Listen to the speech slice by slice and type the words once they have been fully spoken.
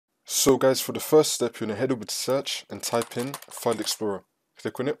So guys, for the first step, you're going to head over to search and type in File Explorer.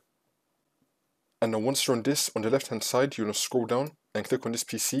 Click on it. And now once you're on this, on the left hand side, you're going to scroll down and click on this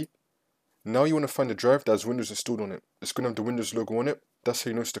PC. Now you want to find a drive that has Windows installed on it. It's going to have the Windows logo on it. That's how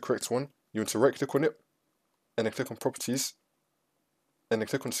you know it's the correct one. You want to right click on it, and then click on Properties, and then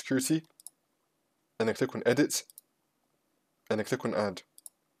click on Security, and then click on Edit, and then click on Add.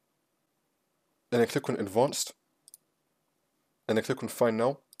 And then click on Advanced, and then click on Find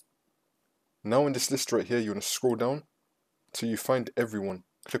Now. Now in this list right here, you want to scroll down till you find Everyone.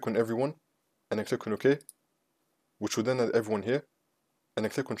 Click on Everyone, and then click on OK, which will then add everyone here. And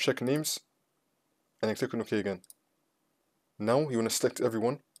then click on Check Names, and then click on OK again. Now you want to select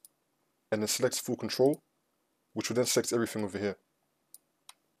Everyone, and then select Full Control, which will then select everything over here.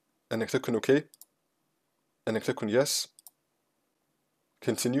 And then click on OK, and then click on Yes,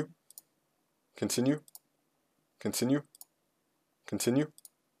 Continue, Continue, Continue, Continue,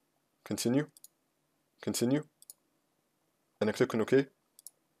 Continue, Continue, and then click on OK.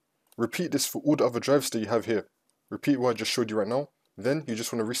 Repeat this for all the other drives that you have here. Repeat what I just showed you right now. Then you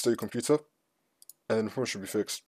just want to restart your computer, and then the problem should be fixed.